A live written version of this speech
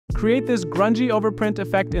Create this grungy overprint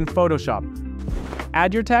effect in Photoshop.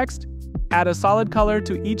 Add your text. Add a solid color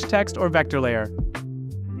to each text or vector layer.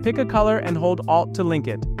 Pick a color and hold Alt to link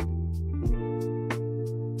it.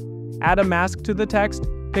 Add a mask to the text.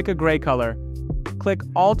 Pick a gray color. Click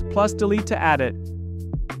Alt plus Delete to add it.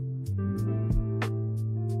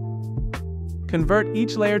 Convert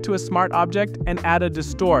each layer to a smart object and add a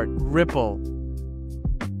Distort, Ripple.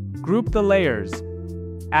 Group the layers.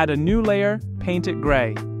 Add a new layer, paint it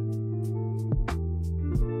gray.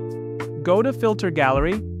 Go to Filter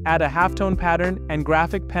Gallery, add a halftone pattern and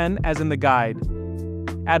graphic pen as in the guide.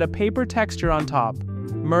 Add a paper texture on top.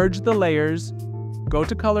 Merge the layers. Go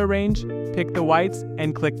to Color Range, pick the whites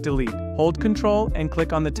and click Delete. Hold Ctrl and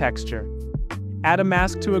click on the texture. Add a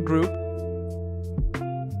mask to a group.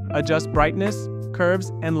 Adjust brightness,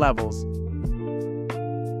 curves, and levels.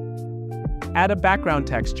 Add a background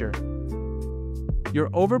texture. Your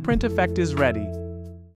overprint effect is ready.